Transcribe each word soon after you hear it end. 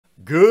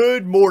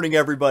Good morning,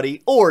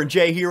 everybody. Orange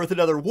J here with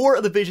another War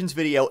of the Visions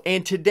video,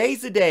 and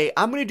today's the day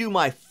I'm going to do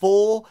my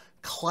full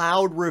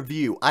Cloud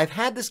review. I've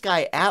had this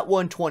guy at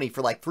 120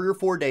 for like 3 or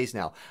 4 days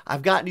now.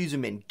 I've gotten to use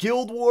him in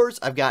Guild Wars,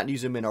 I've gotten to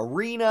use him in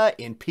Arena,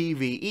 in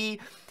PvE.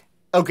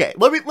 Okay,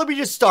 let me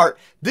just start.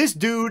 This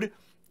dude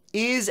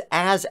is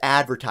as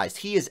advertised.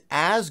 He is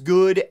as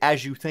good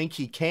as you think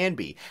he can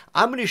be.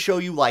 I'm going to show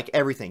you like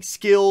everything.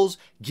 Skills,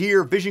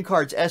 gear, vision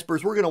cards,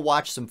 espers. We're going to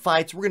watch some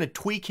fights. We're going to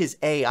tweak his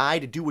AI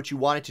to do what you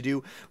want it to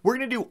do. We're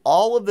going to do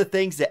all of the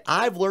things that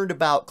I've learned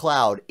about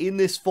Cloud in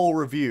this full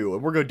review,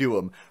 and we're going to do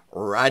them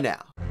right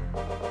now.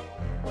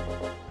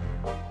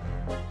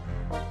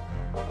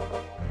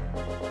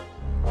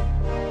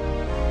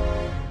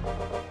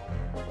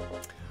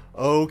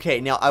 Okay,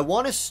 now I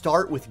want to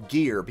start with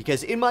gear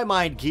because in my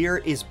mind, gear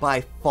is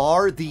by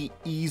far the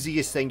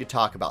easiest thing to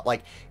talk about.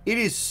 Like, it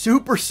is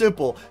super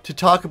simple to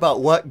talk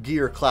about what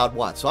gear Cloud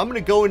wants. So I'm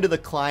going to go into the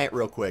client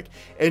real quick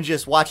and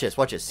just watch this.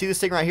 Watch this. See this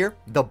thing right here?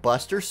 The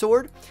Buster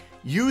Sword?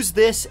 Use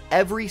this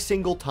every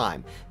single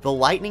time. The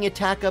lightning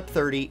attack up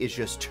 30 is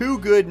just too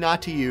good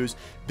not to use.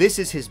 This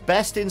is his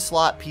best in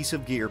slot piece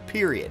of gear,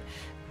 period.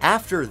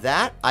 After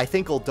that, I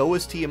think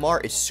Uldoa's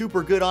TMR is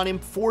super good on him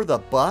for the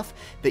buff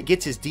that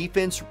gets his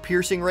defense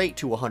piercing rate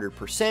to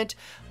 100%.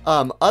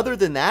 Other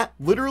than that,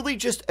 literally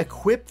just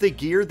equip the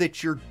gear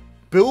that you're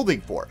building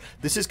for.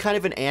 This is kind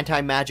of an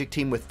anti-magic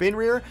team with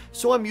Fenrir,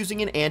 so I'm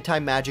using an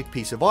anti-magic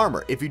piece of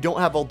armor. If you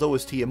don't have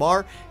Uldoa's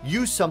TMR,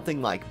 use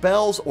something like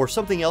Bells or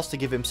something else to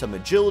give him some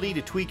agility,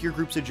 to tweak your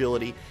group's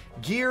agility.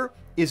 Gear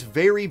is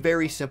very,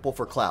 very simple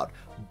for Cloud.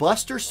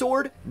 Buster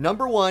Sword,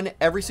 #1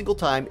 every single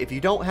time. If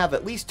you don't have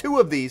at least 2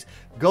 of these,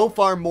 go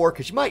farm more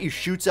because you might use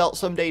Shoots Out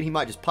someday and he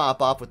might just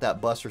pop off with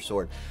that Buster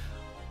Sword.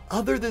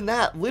 Other than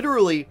that,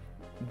 literally,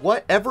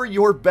 whatever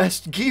your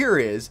best gear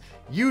is,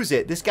 use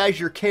it. This guy's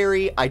your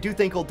carry. I do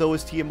think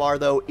Uldoa's TMR,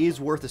 though, is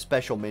worth a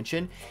special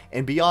mention.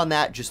 And beyond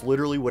that, just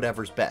literally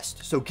whatever's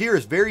best. So gear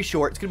is very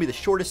short. It's going to be the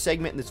shortest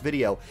segment in this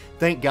video.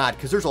 Thank God,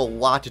 because there's a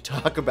lot to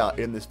talk about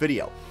in this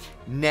video.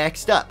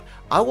 Next up,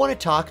 I want to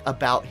talk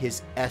about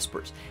his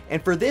espers.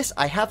 And for this,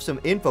 I have some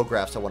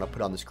infographics I want to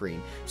put on the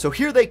screen. So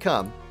here they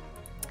come.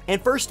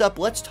 And first up,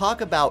 let's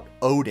talk about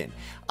Odin.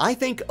 I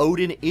think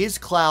Odin is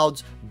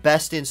Cloud's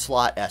best in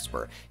slot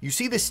Esper. You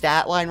see the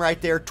stat line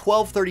right there,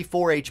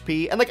 1234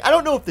 HP. And like, I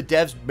don't know if the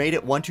devs made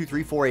it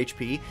 1234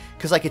 HP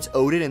because like it's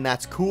Odin and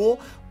that's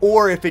cool,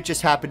 or if it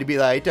just happened to be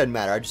like, it doesn't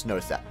matter, I just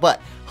noticed that. But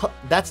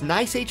that's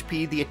nice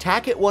HP. The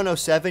attack at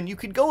 107, you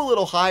could go a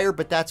little higher,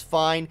 but that's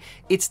fine.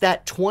 It's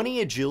that 20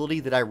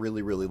 agility that I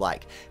really, really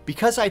like.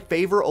 Because I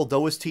favor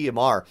Uldoa's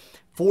TMR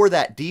for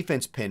that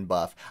defense pin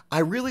buff, I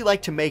really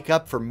like to make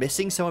up for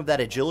missing some of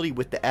that agility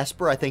with the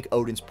Esper. I think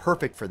Odin's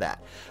perfect for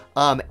that.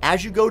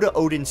 As you go to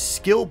Odin's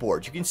skill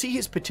board, you can see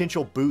his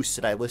potential boosts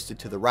that I listed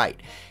to the right.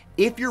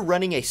 If you're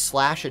running a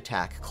slash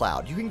attack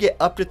Cloud, you can get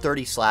up to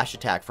 30 slash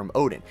attack from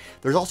Odin.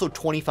 There's also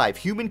 25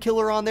 human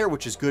killer on there,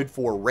 which is good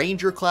for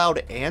Ranger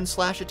Cloud and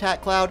slash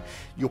attack Cloud.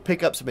 You'll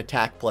pick up some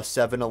attack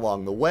 +7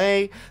 along the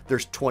way.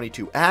 There's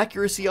 22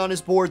 accuracy on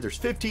his board. There's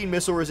 15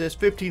 missile resist,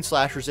 15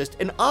 slash resist,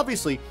 and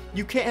obviously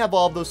you can't have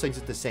all of those things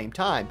at the same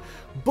time,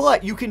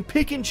 but you can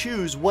pick and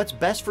choose what's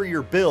best for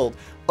your build.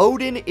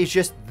 Odin is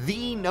just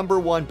the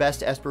 #1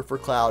 best Esper for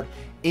Cloud,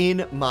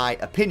 in my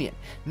opinion.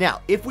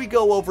 Now, if we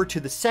go over to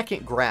the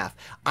second graph,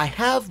 I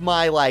have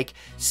my like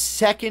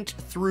 2nd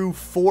through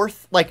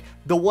 4th, like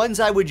the ones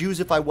I would use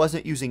if I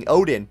wasn't using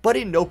Odin, but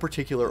in no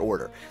particular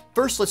order.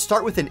 First, let's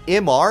start with an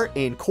MR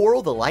in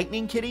Coral, the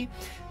Lightning Kitty.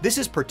 This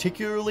is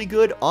particularly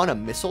good on a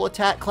missile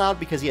attack Cloud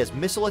because he has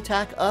missile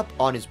attack up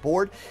on his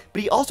board,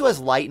 but he also has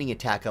lightning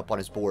attack up on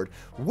his board,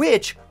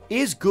 which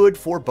is good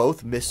for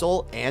both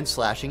missile and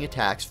slashing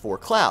attacks for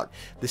Cloud.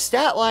 The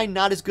stat line,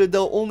 not as good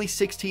though, only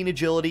 16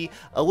 agility,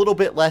 a little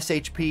bit less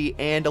HP,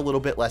 and a little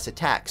bit less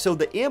attack. So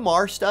the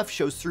MR stuff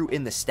shows through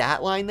in the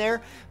stat line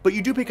there, but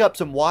you do pick up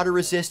some water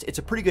resist. It's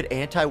a pretty good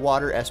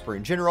anti-water Esper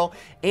in general,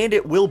 and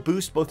it will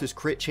boost both his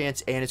crit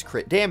chance and his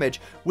crit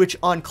damage, which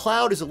on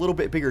Cloud is a little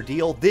bit bigger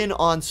deal than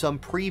on some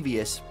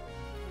previous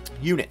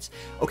units.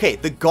 Okay,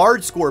 the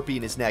Guard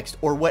Scorpion is next,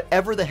 or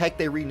whatever the heck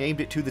they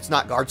renamed it to that's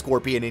not Guard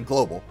Scorpion in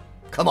Global.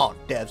 Come on,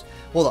 devs.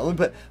 Hold on,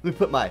 let me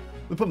put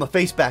my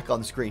face back on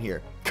the screen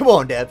here. Come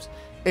on, devs.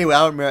 Anyway,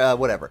 I don't remember,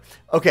 whatever.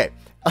 Okay,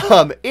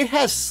 it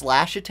has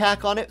slash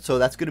attack on it, so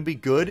that's going to be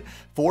good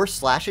for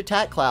slash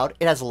attack Cloud.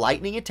 It has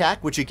lightning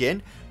attack, which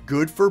again,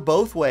 good for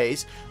both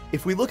ways.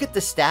 If we look at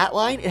the stat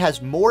line, it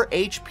has more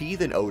HP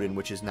than Odin,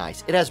 which is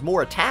nice. It has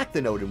more attack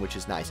than Odin, which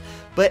is nice.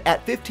 But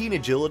at 15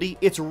 agility,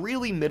 it's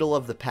really middle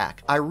of the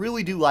pack. I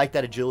really do like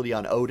that agility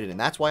on Odin, and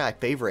that's why I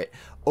favor it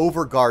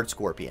over Guard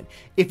Scorpion.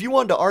 If you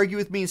wanted to argue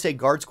with me and say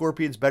Guard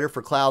Scorpion's better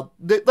for Cloud,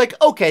 like,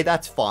 okay,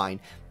 that's fine.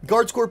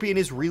 Guard Scorpion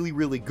is really,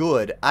 really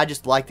good. I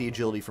just like the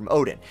agility from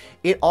Odin.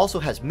 It also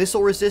has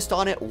missile resist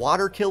on it,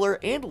 water killer,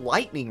 and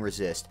lightning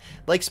resist.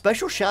 Like,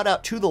 special shout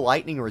out to the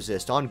lightning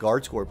resist on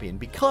Guard Scorpion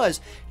because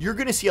you're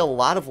going to see a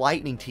lot of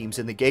lightning teams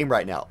in the game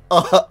right now.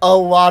 A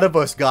lot of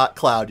us got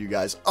Cloud, you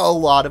guys. A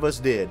lot of us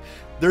did.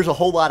 there's a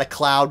whole lot of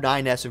Cloud,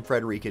 9S, and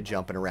Frederica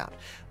jumping around.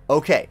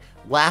 Okay,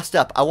 last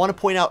up, I want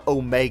to point out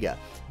Omega.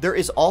 There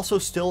is also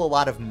still a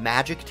lot of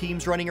magic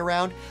teams running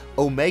around.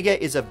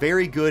 Omega is a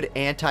very good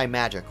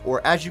anti-magic,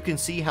 or as you can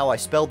see how I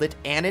spelled it,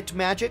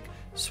 anit-magic.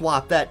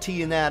 Swap that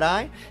T and that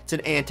I. It's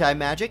an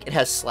anti-magic. It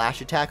has slash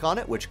attack on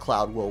it, which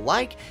Cloud will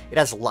like. It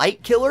has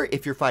light killer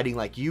if you're fighting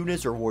like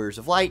Unis or Warriors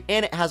of Light,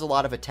 and it has a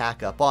lot of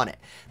attack up on it.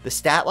 The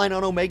stat line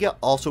on Omega,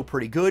 also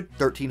pretty good.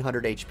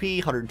 1300 HP,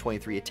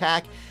 123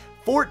 attack.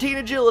 14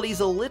 agility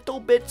is a little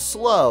bit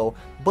slow,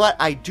 but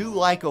I do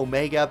like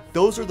Omega.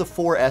 Those are the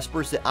 4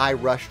 Espers that I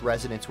rushed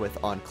Resonance with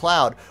on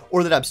Cloud,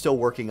 or that I'm still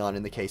working on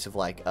in the case of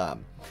like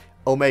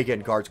Omega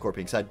and Guard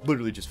Scorpion, because I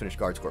literally just finished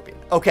Guard Scorpion.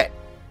 Okay,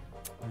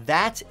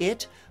 that's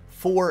it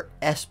for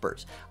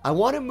Espers. I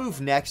want to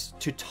move next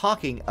to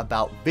talking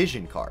about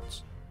vision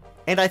cards.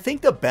 And I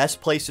think the best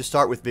place to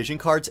start with vision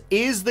cards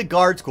is the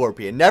Guard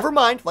Scorpion. Never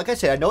mind, like I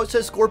said, I know it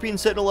says Scorpion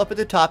Sentinel up at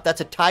the top. That's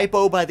a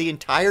typo by the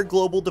entire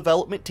global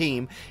development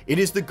team. It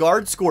is the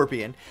Guard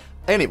Scorpion.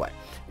 Anyway,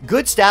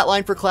 good stat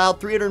line for Cloud,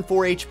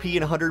 304 HP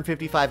and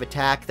 155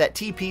 attack. That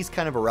TP is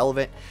kind of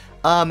irrelevant.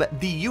 The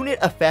unit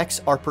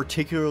effects are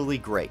particularly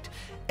great.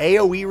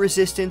 AoE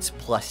resistance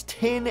plus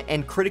 10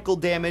 and critical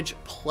damage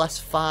plus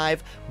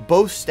 5,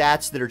 both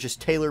stats that are just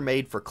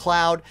tailor-made for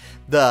Cloud.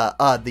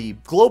 The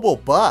global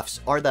buffs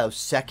are those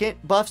second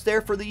buffs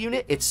there for the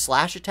unit. It's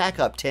slash attack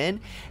up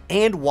 10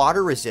 and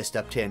water resist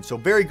up 10, so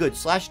very good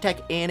slash attack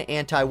and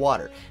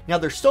anti-water. Now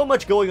there's so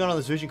much going on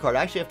this vision card,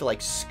 I actually have to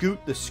like scoot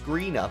the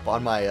screen up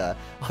on my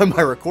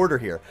recorder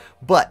here.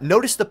 But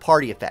notice the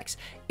party effects.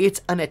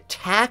 It's an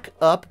attack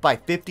up by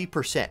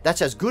 50%.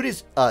 That's as good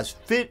as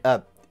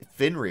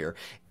Fenrir.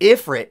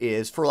 Ifrit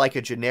is for like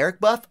a generic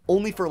buff,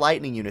 only for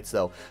lightning units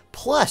though,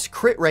 plus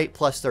crit rate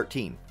plus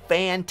 13.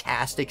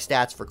 Fantastic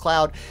stats for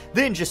Cloud.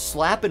 Then just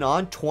slapping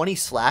on 20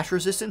 slash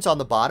resistance on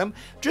the bottom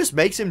just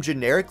makes him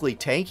generically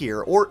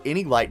tankier, or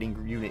any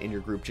lightning unit in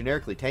your group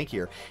generically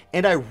tankier.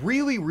 And I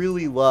really,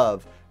 really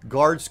love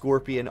Guard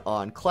Scorpion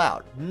on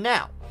Cloud.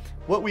 Now,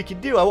 what we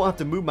can do, I won't have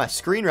to move my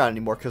screen around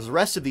anymore because the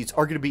rest of these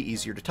are going to be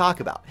easier to talk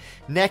about.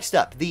 Next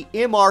up, the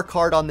MR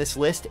card on this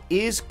list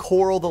is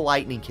Coral the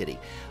Lightning Kitty.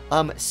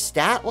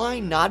 Stat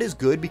line not as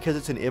good because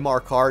it's an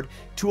MR card,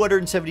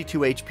 272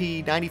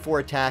 HP, 94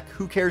 attack,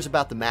 who cares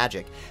about the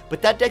magic?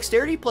 But that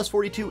dexterity plus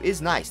 42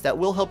 is nice. That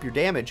will help your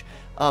damage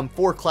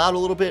for Cloud a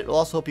little bit. It'll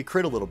also help you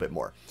crit a little bit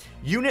more.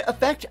 Unit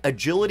effect,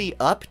 agility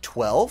up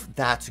 12,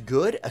 that's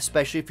good,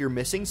 especially if you're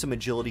missing some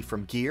agility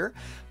from gear.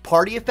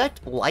 Party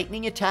effect,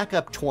 lightning attack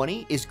up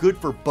 20 is good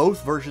for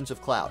both versions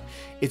of Cloud.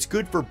 It's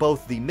good for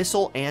both the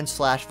missile and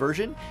slash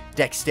version.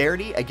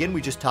 Dexterity, again,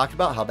 we just talked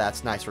about how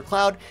that's nice for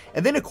Cloud.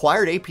 And then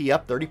acquired AP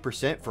up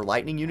 30% for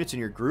lightning units in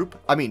your group.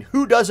 I mean,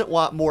 who doesn't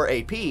want more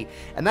AP?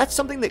 And that's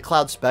something that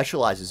Cloud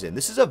specializes in.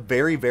 This is a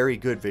very, very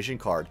good vision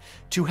card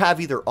to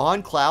have either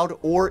on Cloud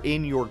or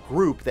in your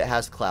group that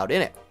has Cloud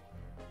in it.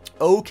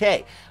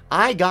 Okay,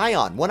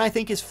 Igaion, one I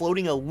think is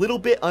floating a little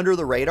bit under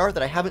the radar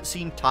that I haven't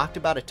seen talked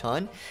about a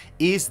ton,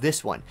 is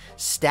this one.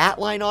 Stat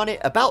line on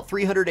it, about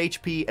 300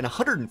 HP and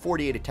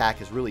 148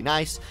 attack is really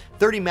nice.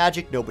 30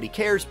 magic, nobody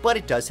cares, but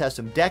it does have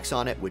some dex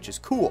on it, which is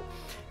cool.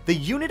 The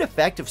unit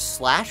effect of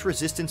slash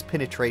resistance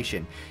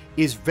penetration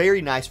is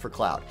very nice for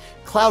Cloud.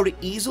 Cloud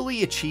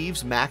easily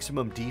achieves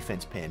maximum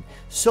defense pin,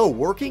 so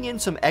working in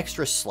some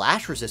extra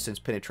slash resistance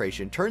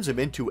penetration turns him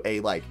into a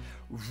like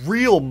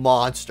real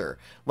monster,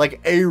 like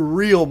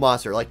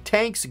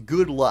tanks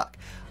good luck.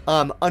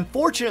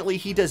 Unfortunately,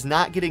 he does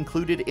not get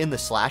included in the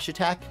slash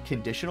attack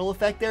conditional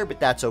effect there, but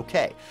that's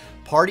okay.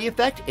 Party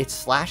effect, it's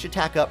slash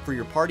attack up for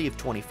your party of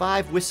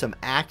 25 with some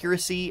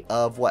accuracy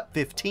of what,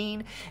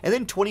 15, and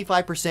then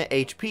 25%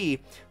 HP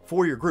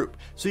for your group.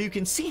 So you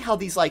can see how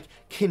these like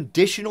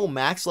conditional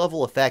max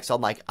level effects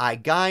on like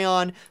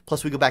Igaion,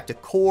 plus we go back to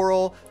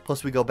Coral,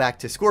 plus we go back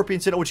to Scorpion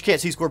Sentinel, which you can't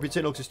see Scorpion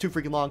Sentinel because it's too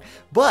freaking long,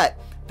 but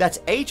that's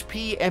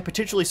HP and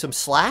potentially some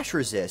slash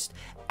resist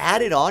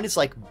added on is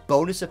like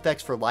bonus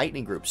effects for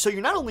lightning groups. So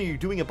you're not only you're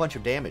doing a bunch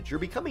of damage, you're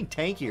becoming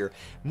tankier,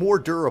 more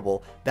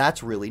durable.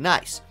 That's really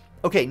nice.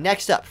 Okay,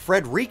 next up,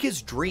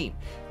 Frederica's Dream.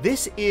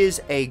 This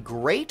is a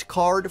great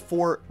card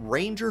for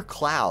Ranger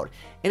Cloud,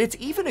 and it's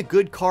even a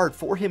good card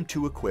for him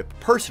to equip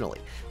personally.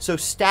 So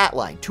stat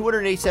line,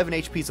 287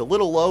 HP is a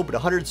little low, but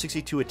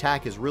 162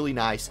 attack is really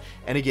nice,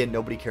 and again,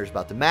 nobody cares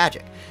about the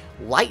magic.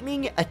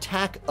 Lightning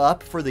attack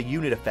up for the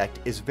unit effect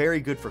is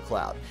very good for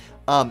Cloud.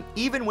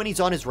 Even when he's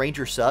on his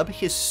Ranger sub,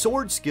 his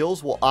sword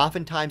skills will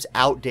oftentimes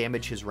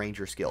outdamage his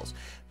Ranger skills.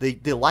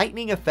 The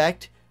lightning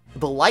effect,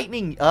 the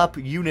lightning up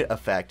unit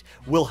effect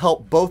will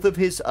help both of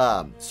his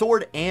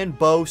sword and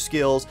bow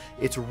skills.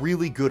 It's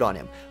really good on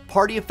him.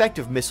 Party effect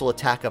of missile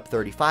attack up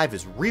 35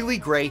 is really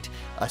great,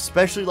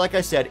 especially like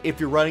I said, if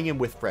you're running him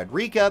with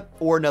Frederica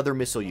or another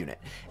missile unit.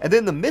 And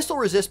then the missile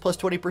resist plus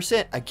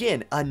 20%,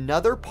 again,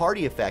 another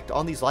party effect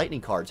on these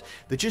lightning cards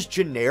that just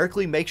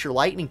generically makes your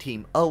lightning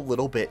team a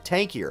little bit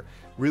tankier.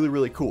 Really,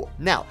 really cool.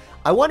 Now,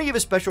 I want to give a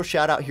special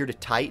shout out here to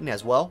Titan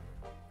as well.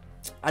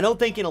 I don't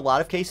think in a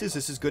lot of cases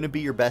this is going to be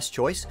your best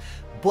choice,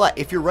 But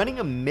if you're running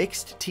a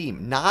mixed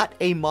team, not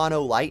a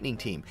mono lightning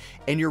team,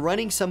 and you're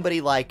running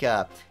somebody like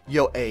a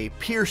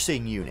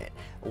piercing unit,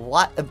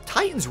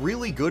 Titan's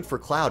really good for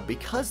Cloud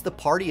because the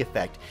party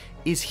effect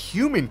is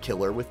human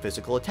killer with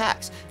physical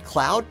attacks.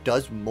 Cloud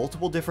does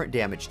multiple different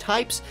damage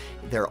types.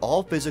 They're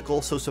all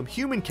physical, so some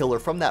human killer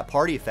from that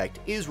party effect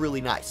is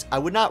really nice. I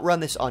would not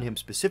run this on him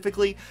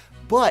specifically,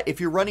 but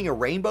if you're running a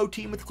rainbow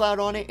team with Cloud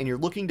on it and you're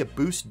looking to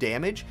boost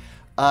damage,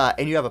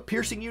 and you have a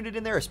piercing unit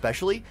in there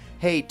especially,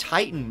 hey,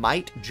 Titan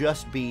might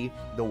just be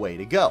the way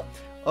to go.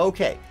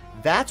 Okay,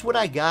 that's what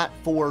I got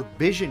for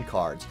vision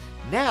cards.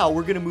 Now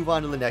we're going to move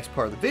on to the next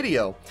part of the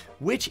video,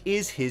 which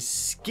is his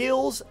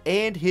skills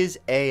and his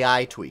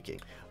AI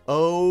tweaking.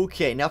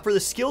 Okay, now for the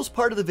skills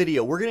part of the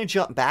video, we're going to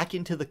jump back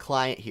into the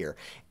client here,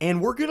 and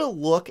we're going to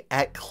look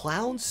at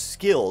Cloud's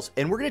skills,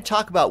 and we're going to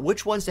talk about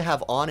which ones to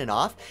have on and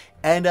off,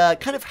 and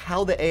kind of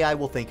how the AI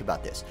will think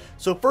about this.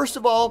 So first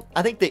of all,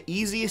 I think the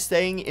easiest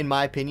thing, in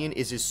my opinion,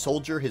 is his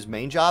soldier, his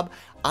main job.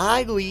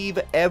 I leave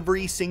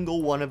every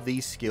single one of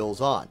these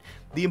skills on.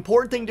 The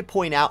important thing to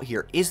point out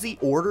here is the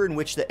order in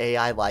which the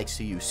AI likes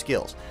to use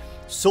skills.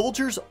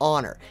 Soldier's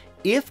Honor.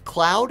 If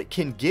Cloud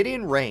can get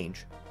in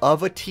range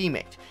of a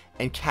teammate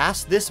and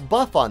cast this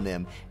buff on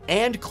them,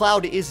 and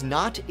Cloud is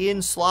not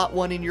in slot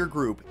 1 in your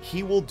group,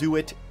 he will do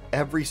it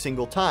every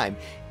single time,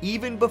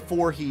 even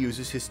before he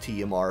uses his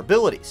TMR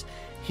abilities.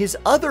 His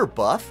other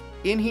buff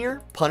in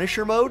here,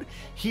 Punisher mode,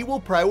 he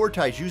will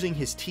prioritize using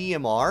his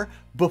TMR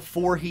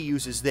before he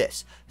uses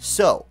this.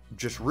 So,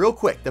 just real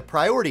quick, the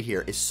priority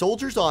here is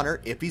Soldier's Honor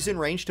if he's in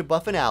range to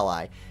buff an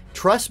ally,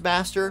 Trust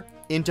Master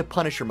into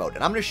Punisher mode.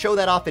 And I'm going to show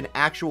that off in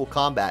actual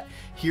combat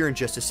here in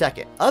just a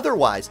second.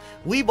 Otherwise,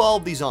 leave all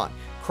of these on.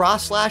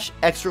 Cross Slash,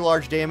 extra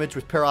large damage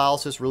with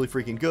paralysis, really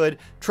freaking good.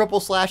 Triple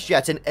Slash, yeah,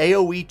 it's an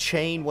AoE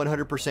chain,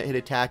 100% hit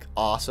attack,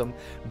 awesome.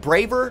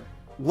 Braver,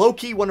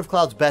 low-key, one of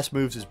Cloud's best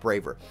moves is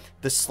Braver.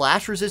 The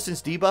slash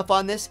resistance debuff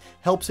on this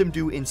helps him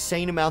do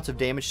insane amounts of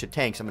damage to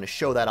tanks. I'm going to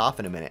show that off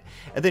in a minute.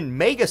 And then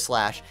Mega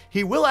Slash,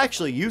 he will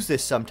actually use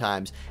this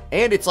sometimes,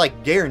 and it's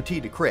like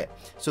guaranteed to crit.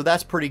 So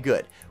that's pretty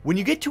good. When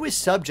you get to his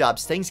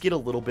sub-jobs, things get a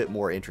little bit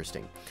more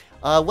interesting.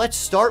 Let's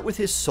start with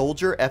his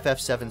Soldier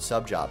FF7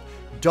 sub-job.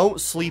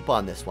 Don't sleep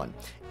on this one.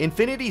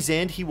 Infinity's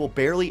End he will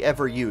barely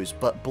ever use,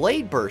 but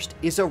Blade Burst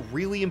is a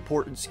really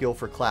important skill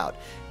for Cloud.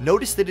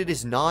 Notice that it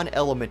is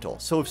non-elemental,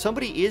 so if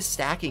somebody is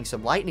stacking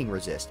some lightning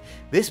resist,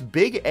 this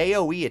big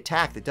AoE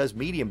attack that does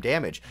medium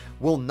damage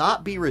will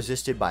not be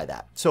resisted by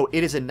that. So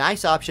it is a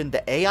nice option.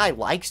 The AI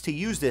likes to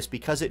use this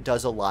because it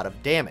does a lot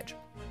of damage.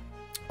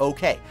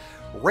 Okay.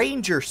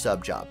 Ranger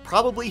sub-job,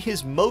 probably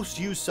his most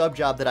used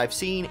sub-job that I've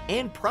seen,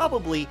 and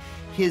probably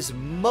his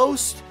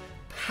most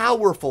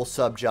powerful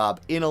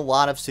sub-job in a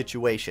lot of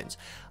situations.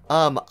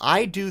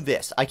 I do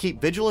this. I keep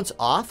Vigilance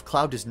off.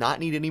 Cloud does not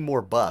need any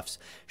more buffs.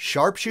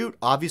 Sharpshoot,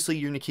 obviously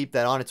you're going to keep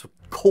that on. It's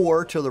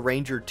core to the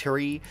Ranger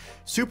tree.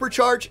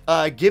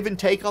 Supercharge, give and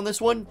take on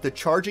this one. The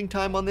charging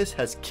time on this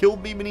has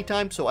killed me many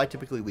times, so I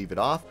typically leave it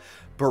off.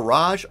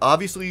 Barrage,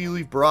 obviously you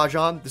leave Barrage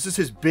on. This is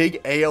his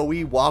big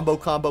AoE wombo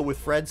combo with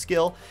Fred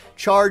skill.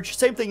 Charge,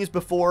 same thing as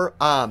before.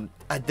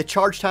 The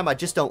charge time I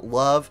just don't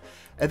love.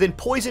 And then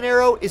Poison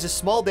Arrow is a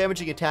small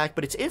damaging attack,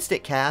 but it's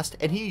instant cast,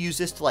 and he uses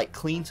this to like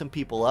clean some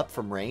people up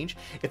from range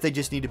if they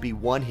just need to be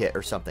one hit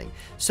or something.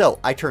 So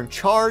I turn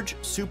Charge,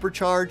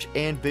 Supercharge,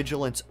 and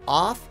Vigilance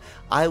off.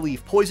 I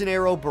leave Poison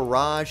Arrow,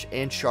 Barrage,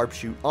 and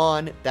Sharpshoot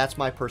on. That's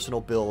my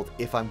personal build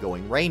if I'm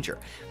going Ranger.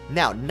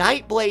 Now,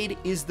 Nightblade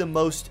is the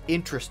most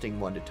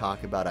interesting one to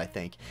talk about, I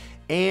think.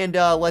 And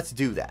let's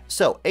do that.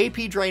 So,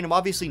 AP Drain, I'm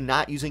obviously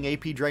not using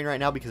AP Drain right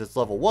now because it's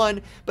level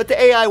 1, but the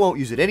AI won't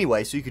use it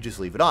anyway, so you could just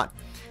leave it on.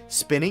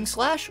 Spinning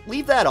Slash,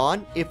 leave that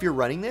on if you're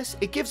running this.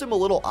 It gives him a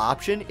little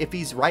option if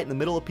he's right in the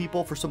middle of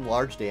people for some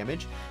large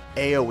damage.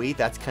 AoE,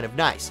 that's kind of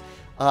nice.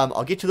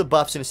 I'll get to the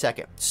buffs in a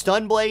second.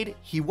 Stun Blade,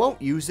 he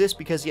won't use this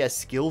because he has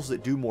skills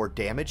that do more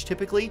damage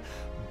typically,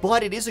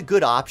 but it is a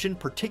good option,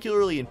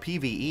 particularly in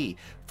PvE,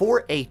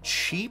 for a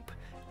cheap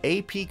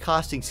AP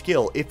costing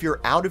skill if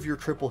you're out of your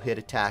triple hit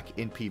attack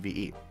in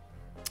PvE.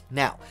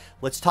 Now,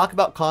 let's talk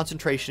about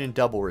concentration and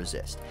double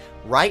resist.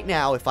 Right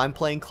now, if I'm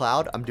playing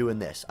Cloud, I'm doing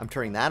this. I'm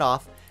turning that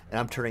off, and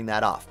I'm turning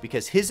that off,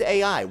 because his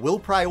AI will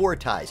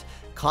prioritize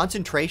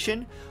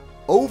concentration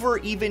over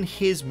even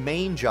his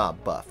main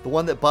job buff, the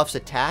one that buffs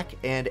attack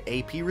and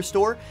AP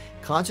restore.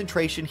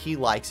 Concentration, he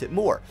likes it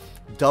more.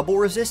 Double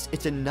resist,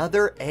 it's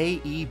another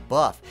AE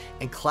buff,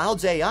 and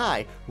Cloud's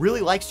AI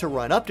really likes to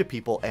run up to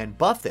people and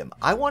buff them.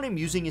 I want him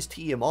using his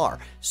TMR,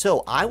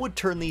 so I would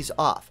turn these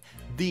off.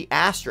 The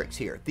asterisk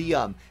here,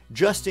 the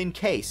just in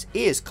case,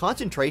 is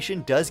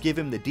concentration does give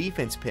him the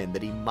defense pin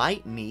that he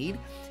might need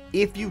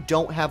if you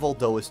don't have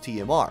Uldoa's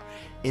TMR.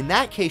 In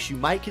that case, you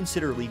might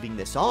consider leaving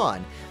this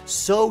on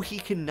so he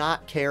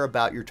cannot care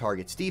about your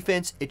target's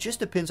defense. It just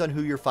depends on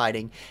who you're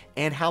fighting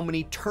and how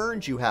many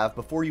turns you have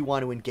before you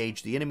want to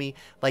engage the enemy,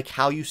 like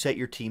how you set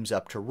your teams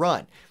up to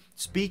run.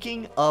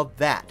 Speaking of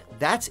that,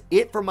 that's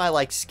it for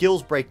my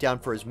skills breakdown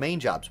for his main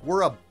jobs.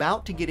 We're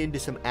about to get into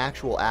some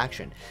actual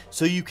action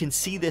so you can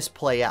see this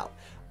play out.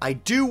 I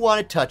do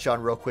want to touch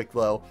on real quick,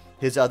 though,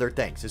 his other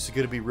things. This is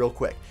going to be real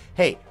quick.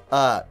 Hey,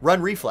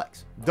 run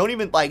reflex. Don't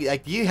even,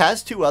 like he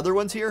has 2 other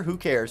ones here. Who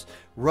cares?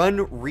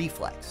 Run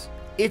reflex.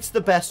 It's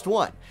the best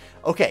one.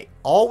 Okay,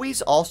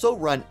 always also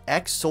run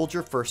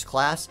X-Soldier First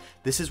Class.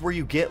 This is where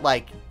you get,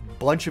 like,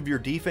 bunch of your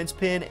defense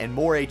pin, and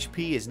more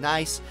HP is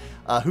nice.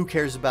 Who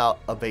cares about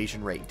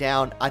evasion rate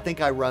down? I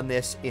think I run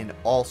this in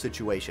all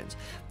situations.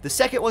 The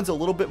second one's a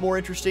little bit more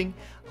interesting.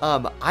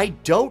 I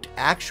don't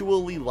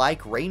actually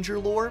like Ranger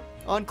lore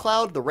on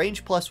Cloud. The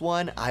range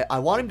 +1, I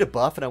want him to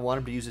buff, and I want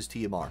him to use his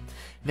TMR.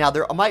 Now,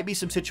 there might be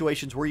some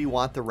situations where you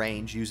want the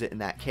range, use it in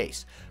that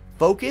case.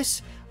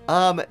 Focus.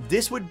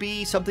 This would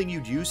be something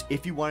you'd use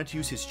if you wanted to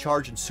use his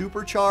charge and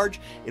supercharge.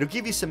 It'll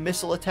give you some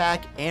missile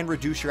attack and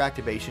reduce your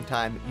activation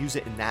time. Use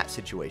it in that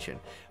situation.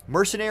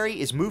 Mercenary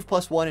is move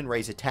 +1 and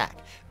raise attack.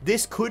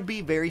 This could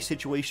be very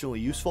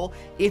situationally useful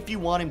if you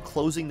want him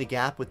closing the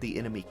gap with the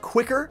enemy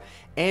quicker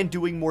and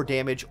doing more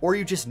damage, or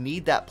you just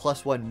need that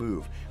 +1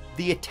 move.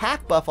 The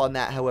attack buff on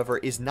that, however,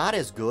 is not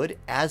as good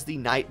as the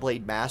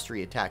Nightblade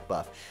Mastery attack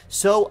buff,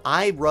 so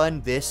I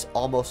run this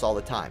almost all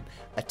the time.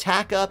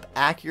 Attack up,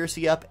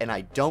 accuracy up, and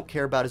I don't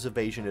care about his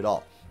evasion at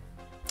all.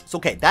 So,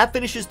 okay, that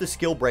finishes the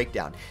skill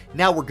breakdown.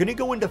 Now, we're going to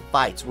go into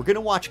fights. We're going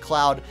to watch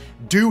Cloud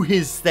do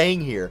his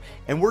thing here,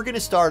 and we're going to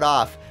start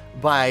off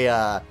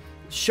by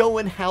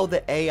showing how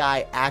the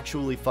AI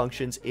actually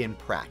functions in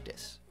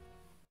practice.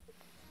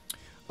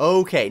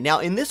 Okay, now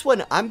in this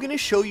one, I'm going to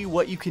show you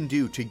what you can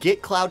do to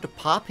get Cloud to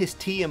pop his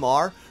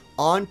TMR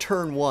on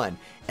turn 1.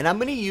 And I'm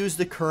going to use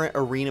the current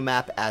arena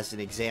map as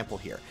an example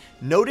here.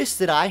 Notice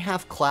that I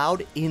have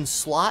Cloud in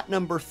slot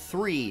number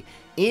 3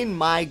 in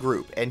my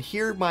group. And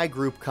here my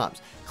group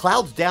comes.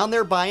 Cloud's down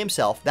there by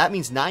himself. That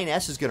means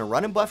 9S is going to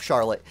run and buff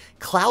Charlotte.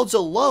 Cloud's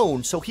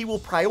alone, so he will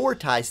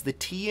prioritize the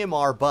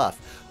TMR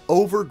buff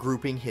over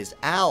grouping his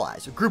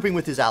allies, or grouping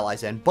with his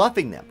allies and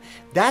buffing them.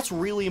 That's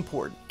really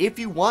important. If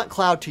you want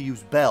Cloud to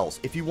use bells,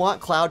 if you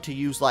want Cloud to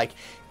use like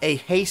a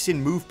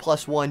hasten move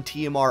 +1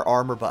 TMR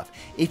armor buff,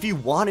 if you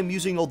want him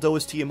using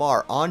Oldoa's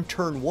TMR on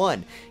turn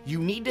 1, you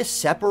need to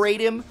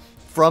separate him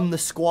from the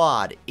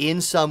squad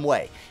in some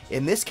way.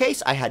 In this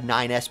case, I had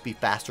 9S be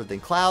faster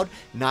than Cloud.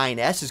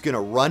 9S is going to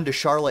run to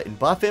Charlotte and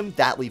buff him.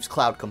 That leaves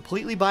Cloud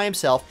completely by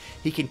himself.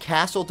 He can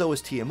cast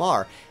Oldoa's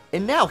TMR.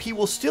 And now he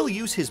will still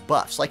use his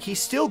buffs. Like, he's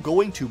still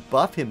going to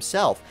buff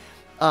himself.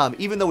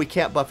 Even though he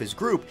can't buff his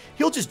group,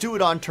 he'll just do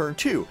it on turn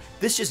 2.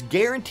 This just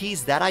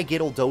guarantees that I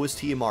get Oldoa's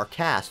TMR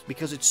cast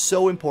because it's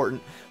so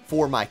important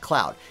for my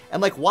Cloud.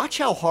 And like, watch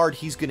how hard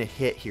he's going to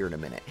hit here in a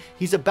minute.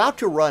 He's about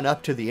to run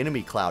up to the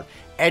enemy Cloud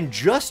and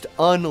just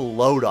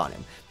unload on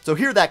him. So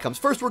here that comes.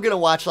 First, we're going to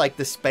watch like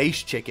the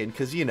Space Chicken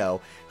because, you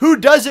know, who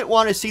doesn't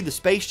want to see the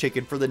Space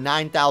Chicken for the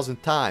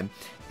 9,000th time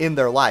in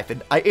their life?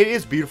 And it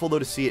is beautiful, though,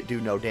 to see it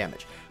do no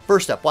damage.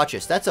 First up, watch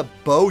this. That's a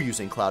bow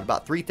using Cloud,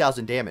 about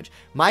 3,000 damage.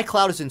 My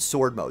Cloud is in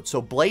sword mode.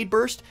 So Blade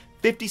Burst,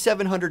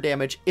 5,700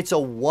 damage. It's a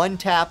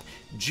one-tap,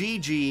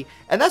 GG.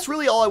 And that's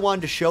really all I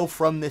wanted to show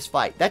from this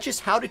fight. That's just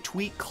how to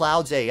tweak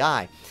Cloud's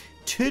AI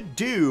to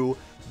do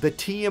the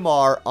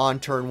TMR on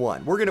turn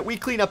 1. We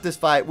clean up this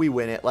fight, we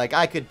win it. Like,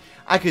 I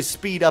could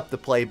speed up the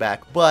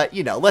playback, but,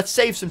 you know, let's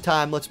save some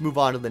time. Let's move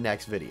on to the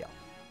next video.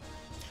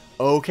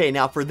 Okay,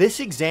 now for this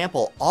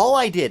example, all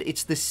I did,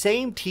 it's the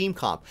same team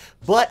comp,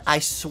 but I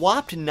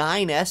swapped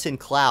 9S and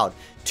Cloud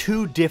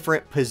to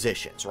different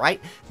positions, right?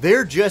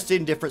 They're just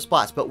in different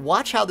spots, but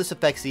watch how this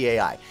affects the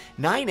AI.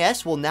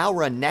 9S will now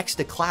run next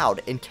to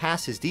Cloud and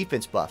cast his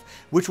defense buff,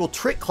 which will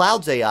trick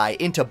Cloud's AI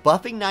into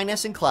buffing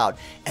 9S and Cloud,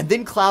 and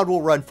then Cloud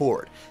will run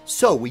forward.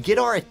 So we get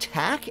our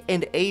attack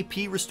and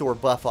AP restore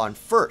buff on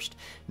first.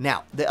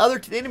 Now, the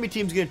enemy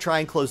team's going to try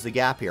and close the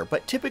gap here,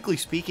 but typically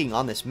speaking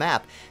on this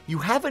map, you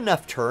have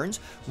enough turns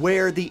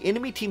where the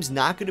enemy team's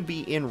not going to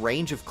be in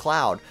range of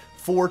Cloud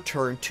for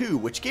turn 2,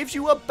 which gives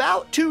you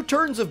about 2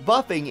 turns of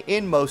buffing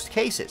in most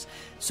cases.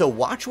 So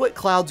watch what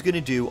Cloud's going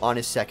to do on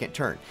his second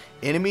turn.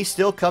 Enemies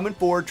still coming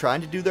forward,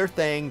 trying to do their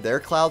thing. Their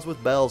Clouds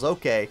with bells.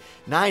 Okay,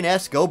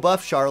 9S, go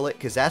buff Charlotte,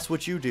 because that's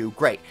what you do.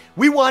 Great.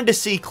 We wanted to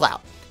see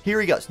Cloud. Here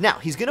he goes. Now,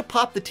 he's going to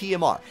pop the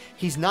TMR.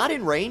 He's not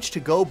in range to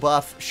go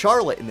buff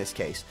Charlotte in this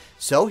case,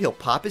 so he'll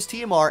pop his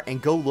TMR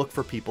and go look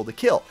for people to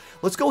kill.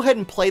 Let's go ahead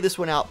and play this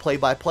one out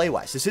play-by-play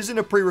wise. This isn't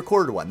a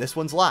pre-recorded one. This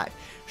one's live.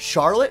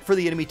 Charlotte, for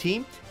the enemy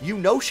team, you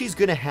know she's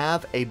going to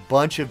have a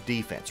bunch of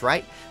defense,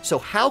 right? So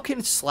how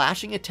can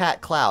slashing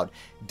attack Cloud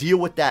deal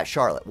with that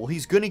Charlotte? Well,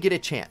 he's going to get a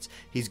chance.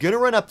 He's going to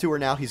run up to her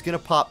now. He's going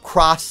to pop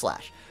cross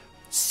slash.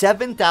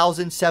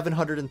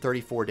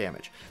 7,734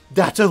 damage.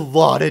 That's a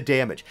lot of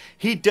damage.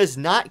 He does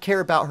not care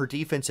about her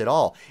defense at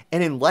all.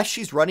 And unless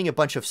she's running a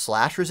bunch of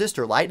slash resist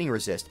or lightning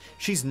resist,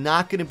 she's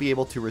not going to be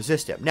able to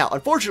resist him. Now,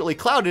 unfortunately,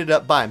 Cloud ended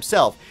up by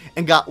himself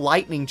and got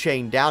lightning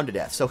chained down to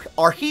death. So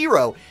our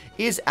hero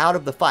is out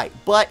of the fight,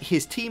 but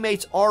his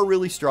teammates are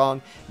really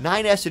strong.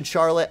 9S and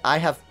Charlotte, I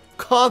have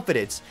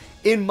confidence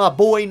in my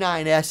boy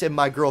 9S and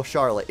my girl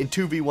Charlotte in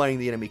 2v1ing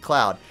the enemy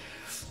Cloud.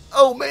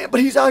 Oh man,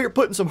 but he's out here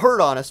putting some hurt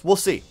on us. We'll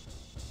see.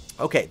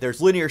 Okay,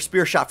 there's linear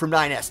spear shot from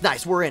 9S.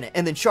 Nice, we're in it.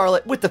 And then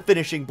Charlotte with the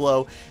finishing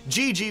blow.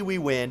 GG, we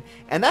win.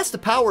 And that's the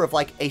power of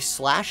like a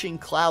slashing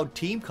Cloud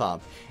team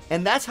comp.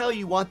 And that's how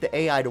you want the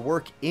AI to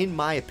work, in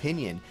my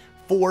opinion,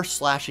 for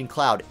slashing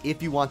Cloud,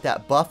 if you want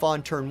that buff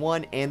on turn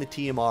 1 and the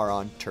TMR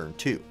on turn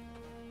 2.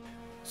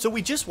 So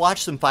we just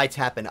watched some fights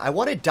happen. I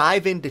want to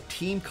dive into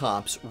team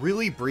comps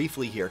really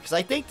briefly here, because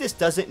I think this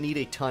doesn't need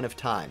a ton of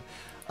time.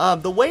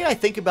 The way I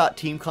think about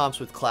team comps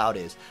with Cloud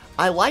is,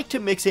 I like to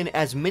mix in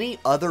as many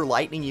other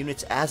lightning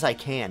units as I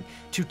can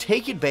to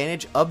take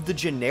advantage of the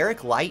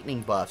generic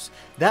lightning buffs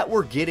that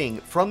we're getting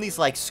from these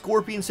like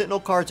Scorpion Sentinel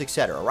cards,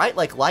 etc. Right?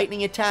 Like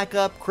lightning attack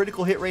up,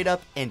 critical hit rate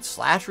up, and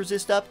slash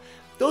resist up.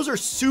 Those are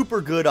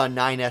super good on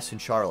 9S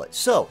and Charlotte.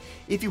 So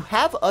if you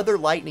have other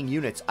lightning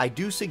units, I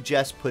do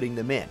suggest putting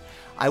them in.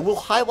 I will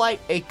highlight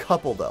a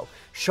couple though.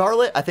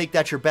 Charlotte, I think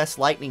that's your best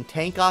lightning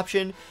tank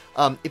option.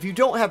 If you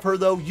don't have her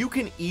though, you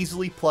can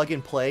easily plug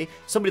and play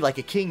somebody like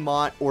a King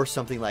Mont or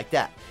something like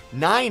that.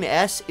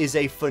 9S is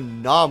a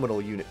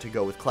phenomenal unit to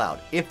go with Cloud.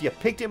 If you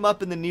picked him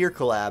up in the Nier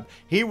collab,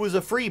 he was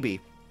a freebie.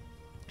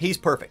 He's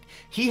perfect.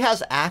 He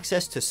has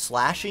access to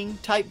slashing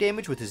type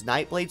damage with his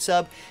Nightblade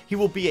sub. He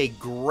will be a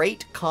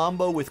great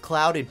combo with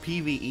Cloud in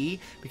PvE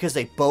because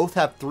they both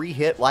have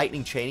 3-hit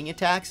lightning chaining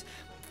attacks.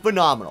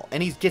 Phenomenal.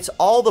 And he gets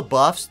all the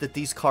buffs that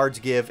these cards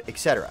give,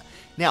 etc.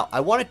 Now, I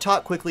want to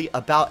talk quickly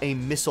about a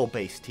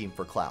missile-based team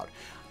for Cloud.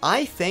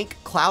 I think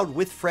Cloud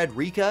with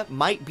Frederica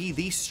might be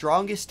the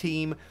strongest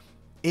team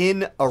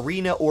in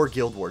Arena or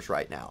Guild Wars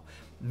right now.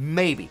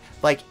 Maybe.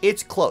 Like,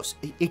 it's close.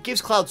 It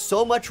gives Cloud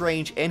so much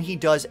range, and he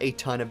does a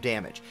ton of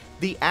damage.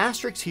 The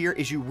asterisk here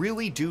is you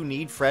really do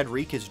need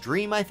Frederica's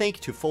Dream, I think,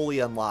 to fully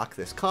unlock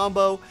this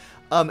combo.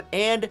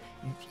 And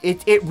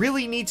it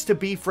really needs to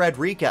be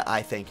Frederica,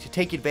 I think, to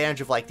take advantage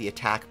of, like, the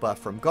attack buff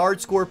from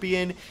Guard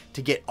Scorpion,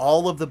 to get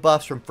all of the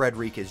buffs from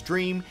Frederica's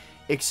Dream,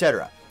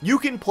 etc. You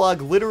can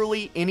plug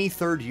literally any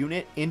third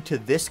unit into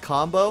this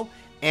combo,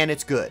 and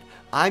it's good.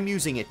 I'm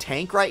using a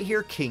tank right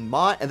here, King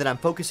Mont, and then I'm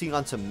focusing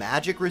on some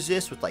magic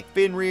resist with like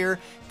Fenrir,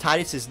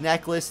 Titus's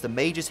Necklace, the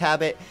Mage's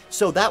Habit.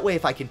 So that way,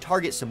 if I can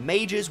target some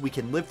mages, we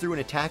can live through an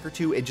attack or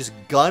two and just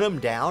gun them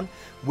down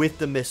with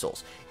the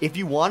missiles. If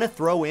you want to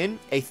throw in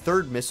a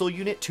third missile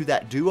unit to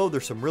that duo,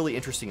 there's some really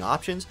interesting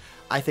options.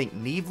 I think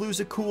Nivlu's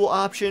a cool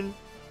option.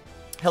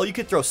 Hell, you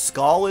could throw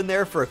Skull in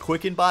there for a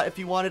Quicken bot if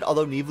you wanted,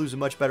 although Nivlu's a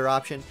much better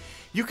option.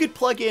 You could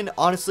plug in,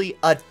 honestly,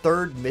 a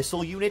third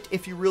missile unit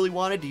if you really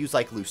wanted to use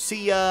like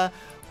Lucia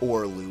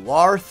or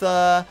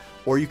Luartha,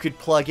 or you could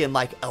plug in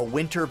like a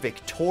Winter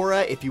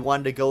Victoria if you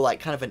wanted to go like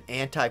kind of an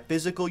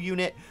anti-physical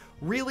unit.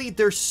 Really,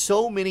 there's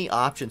so many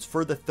options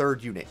for the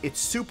third unit. It's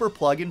super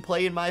plug and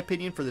play in my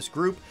opinion for this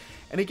group.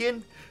 And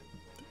again,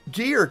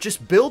 gear,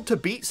 just build to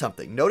beat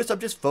something. Notice I'm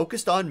just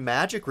focused on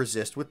magic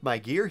resist with my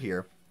gear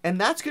here. And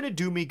that's going to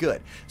do me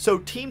good. So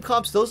team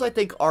comps, those I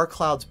think are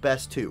Cloud's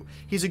best too.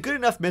 He's a good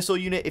enough missile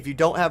unit if you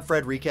don't have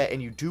Frederica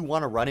and you do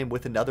want to run him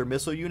with another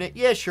missile unit.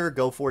 Yeah, sure,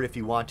 go for it if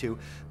you want to.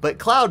 But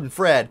Cloud and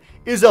Fred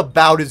is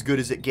about as good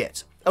as it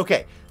gets.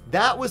 Okay,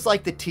 that was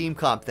like the team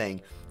comp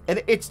thing.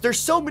 And there's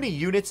so many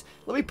units.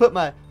 Let me put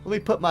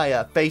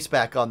my face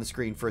back on the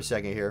screen for a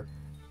second here.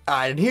 All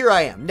right, and here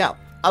I am. Now,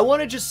 I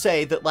want to just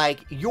say that, like,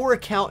 your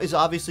account is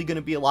obviously going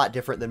to be a lot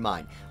different than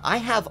mine. I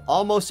have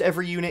almost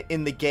every unit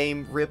in the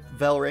game, rip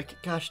Velric,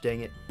 gosh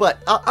dang it, but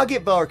I'll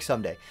get Velric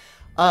someday.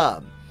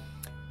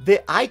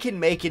 That I can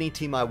make any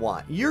team I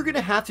want. You're going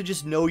to have to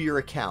just know your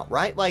account,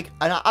 right? Like,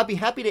 and I'll be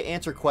happy to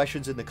answer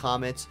questions in the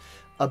comments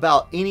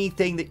about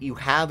anything that you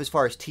have as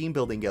far as team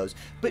building goes,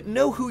 but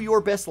know who your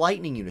best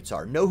lightning units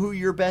are. Know who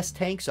your best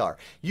tanks are.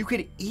 You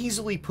could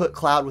easily put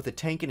Cloud with a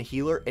tank and a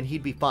healer and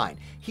he'd be fine.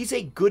 He's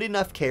a good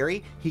enough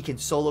carry. He can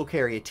solo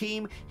carry a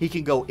team. He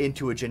can go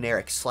into a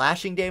generic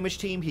slashing damage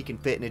team. He can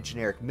fit in a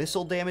generic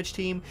missile damage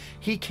team.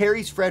 He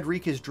carries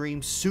Frederica's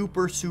Dream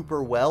super,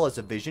 super well as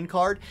a vision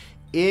card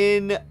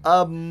in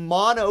a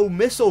mono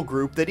missile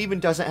group that even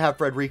doesn't have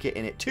Frederica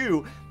in it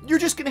too. You're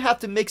just going to have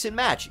to mix and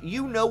match.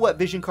 You know what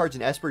vision cards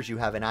and Espers you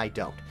have, and I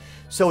don't.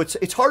 So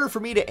it's harder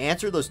for me to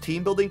answer those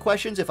team building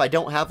questions if I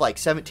don't have like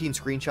 17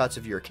 screenshots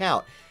of your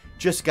account.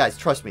 Just guys,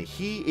 trust me,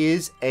 he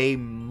is a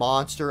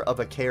monster of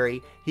a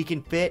carry. He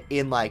can fit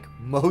in like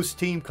most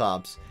team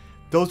comps.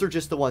 Those are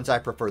just the ones I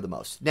prefer the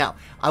most. Now,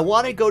 I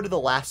want to go to the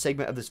last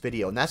segment of this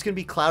video, and that's going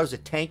to be Cloud as a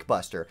tank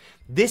buster.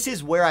 This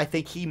is where I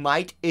think he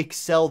might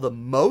excel the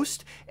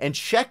most, and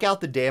check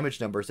out the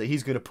damage numbers that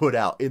he's going to put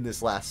out in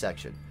this last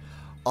section.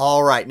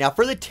 Alright, now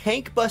for the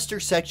tank buster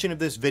section of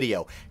this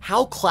video,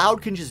 how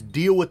Cloud can just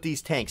deal with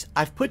these tanks,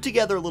 I've put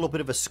together a little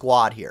bit of a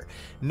squad here.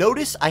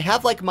 Notice I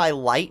have like my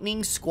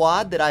lightning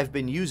squad that I've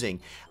been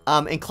using,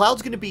 and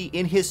Cloud's going to be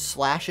in his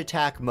slash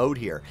attack mode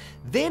here.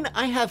 Then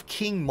I have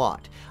King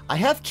Mont. I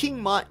have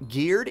King Mont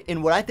geared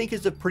in what I think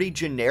is a pretty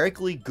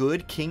generically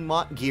good King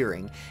Mont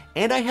gearing,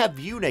 and I have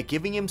Yuna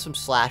giving him some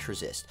slash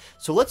resist.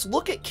 So let's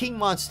look at King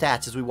Mont's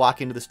stats as we walk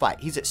into this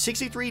fight. He's at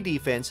 63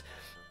 defense,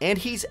 and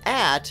he's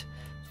at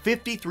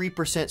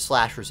 53%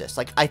 slash resist.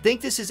 Like, I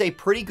think this is a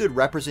pretty good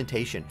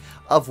representation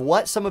of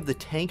what some of the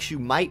tanks you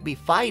might be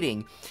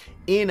fighting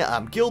in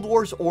Guild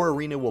Wars or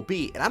Arena will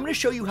be. And I'm going to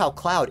show you how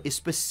Cloud is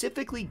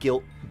specifically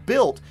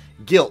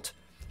built.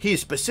 He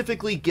is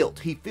specifically guilt.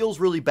 He feels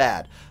really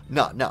bad.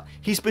 No.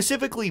 He's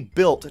specifically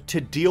built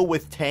to deal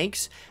with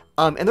tanks.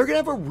 And they're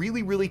going to have a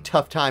really, really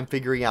tough time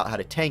figuring out how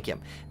to tank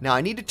him. Now,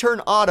 I need to turn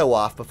auto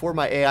off before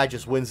my AI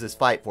just wins this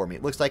fight for me.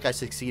 It looks like I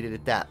succeeded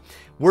at that.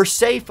 We're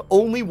safe.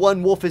 Only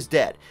one wolf is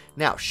dead.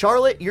 Now,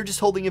 Charlotte, you're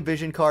just holding a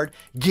vision card.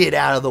 Get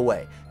out of the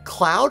way.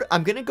 Cloud,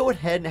 I'm going to go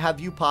ahead and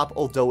have you pop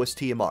Uldoa's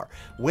TMR.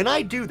 When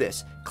I do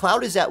this,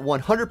 Cloud is at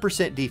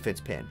 100% defense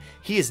pin.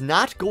 He is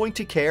not going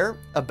to care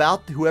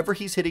about whoever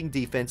he's hitting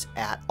defense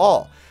at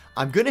all.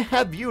 I'm going to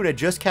have Yuna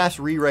just cast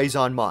Re-Raise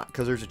on Mont,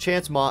 because there's a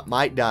chance Mont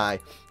might die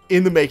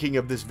in the making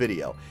of this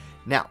video.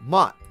 Now,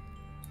 Mont,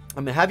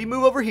 I'm going to have you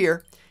move over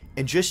here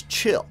and just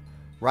chill,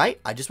 right?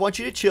 I just want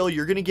you to chill.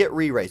 You're going to get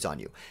Re-Raise on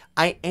you.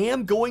 I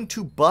am going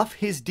to buff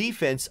his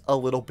defense a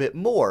little bit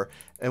more,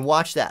 and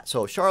watch that.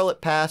 So, Charlotte,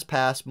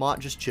 pass,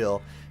 Mont, just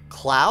chill.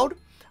 Cloud,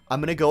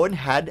 I'm going to go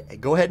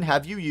ahead and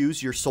have you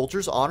use your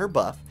Soldier's Honor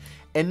buff.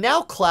 And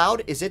now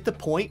Cloud is at the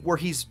point where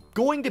he's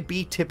going to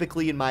be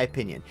typically, in my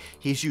opinion.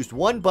 He's used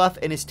one buff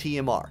in his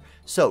TMR.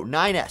 So,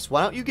 9S,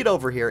 why don't you get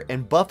over here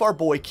and buff our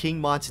boy King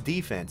Mont's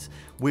defense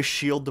with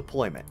shield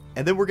deployment.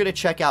 And then we're going to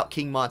check out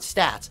King Mont's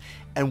stats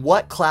and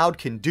what Cloud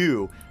can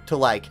do to,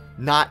 like,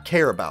 not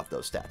care about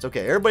those stats.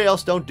 Okay, everybody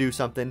else don't do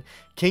something.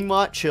 King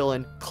Mont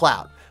chilling.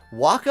 Cloud,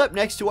 walk up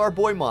next to our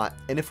boy Mont,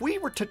 and if we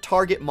were to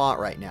target Mont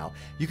right now,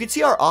 you can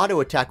see our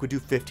auto attack would do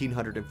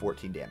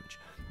 1,514 damage.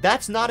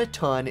 That's not a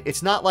ton.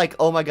 It's not like,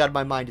 oh my god,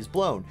 my mind is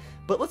blown.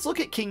 But let's look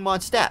at King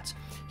Mont's stats.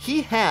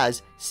 He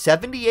has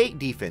 78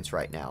 defense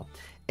right now,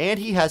 and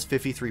he has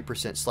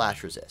 53%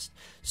 slash resist.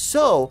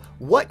 So,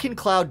 what can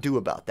Cloud do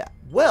about that?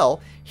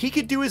 Well, he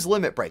could do his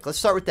limit break. Let's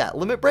start with that.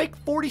 Limit break,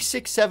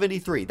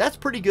 4673. That's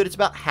pretty good. It's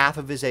about half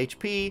of his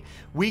HP.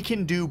 We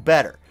can do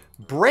better.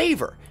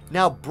 Braver.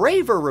 Now,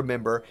 Braver,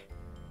 remember,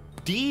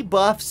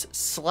 debuffs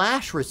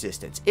slash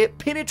resistance. It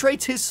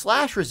penetrates his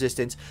slash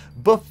resistance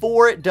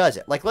before it does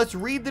it. Like, let's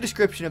read the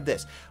description of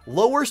this.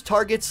 Lowers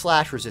target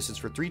slash resistance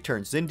for 3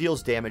 turns, then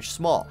deals damage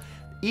small.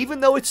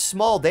 Even though it's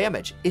small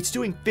damage, it's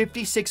doing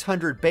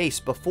 5,600 base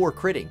before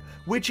critting,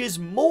 which is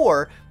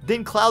more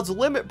than Cloud's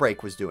limit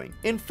break was doing.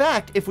 In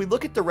fact, if we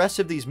look at the rest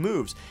of these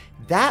moves,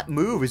 that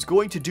move is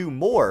going to do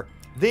more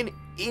than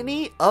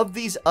any of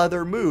these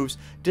other moves,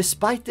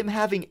 despite them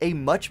having a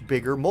much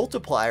bigger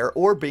multiplier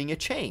or being a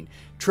chain.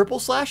 Triple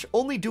slash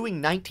only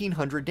doing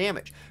 1,900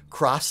 damage.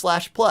 Cross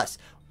slash plus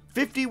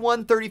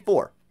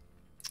 5,134.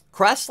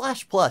 Cross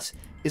slash plus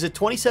is a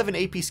 27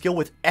 AP skill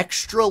with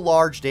extra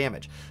large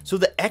damage. So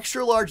the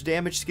extra large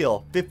damage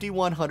skill,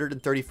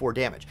 5,134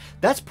 damage.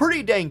 That's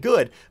pretty dang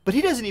good, but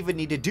he doesn't even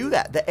need to do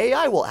that. The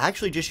AI will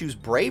actually just use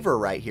Braver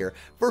right here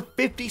for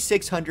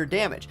 5,600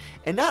 damage.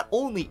 And not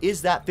only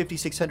is that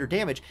 5,600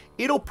 damage,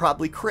 it'll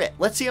probably crit.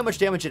 Let's see how much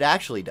damage it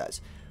actually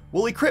does.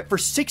 Well, he crit for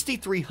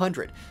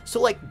 6,300. So,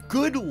 like,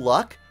 good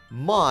luck,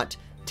 Mont,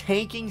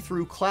 tanking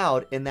through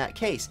Cloud in that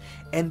case.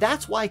 And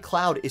that's why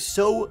Cloud is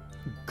so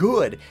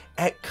good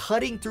at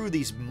cutting through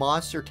these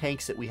monster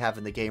tanks that we have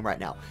in the game right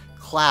now.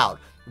 Cloud,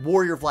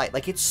 Warrior of Light,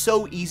 like, it's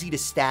so easy to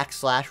stack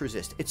slash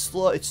resist. It's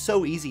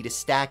so easy to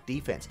stack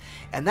defense.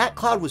 And that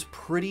Cloud was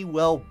pretty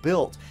well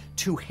built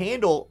to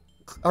handle,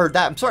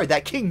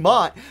 that King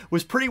Mont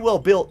was pretty well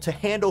built to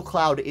handle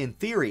Cloud in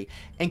theory,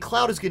 and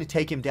Cloud is going to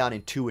take him down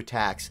in 2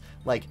 attacks,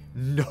 like,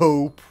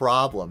 no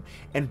problem.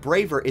 And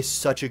Braver is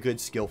such a good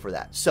skill for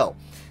that. So,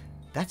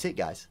 that's it,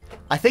 guys.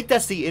 I think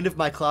that's the end of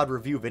my Cloud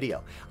review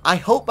video. I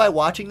hope by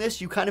watching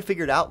this, you kind of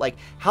figured out, like,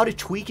 how to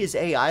tweak his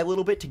AI a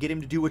little bit to get him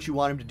to do what you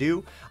want him to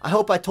do. I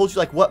hope I told you,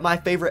 like, what my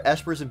favorite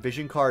Espers and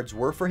Vision cards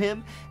were for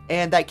him,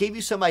 and that gave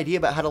you some idea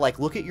about how to, like,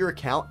 look at your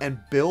account and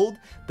build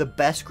the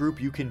best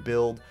group you can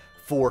build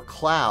for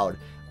Cloud.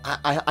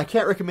 I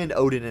can't recommend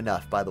Odin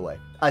enough, by the way.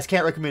 I just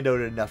can't recommend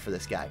Odin enough for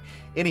this guy.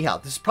 Anyhow,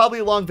 this is probably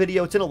a long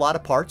video. It's in a lot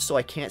of parts, so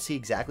I can't see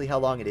exactly how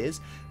long it is.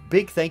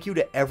 Big thank you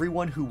to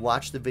everyone who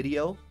watched the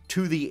video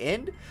to the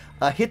end.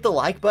 Hit the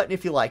like button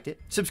if you liked it.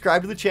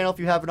 Subscribe to the channel if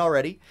you haven't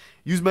already.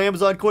 Use my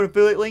Amazon coin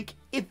affiliate link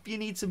if you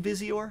need some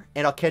Visior.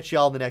 And I'll catch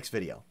y'all in the next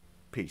video.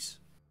 Peace.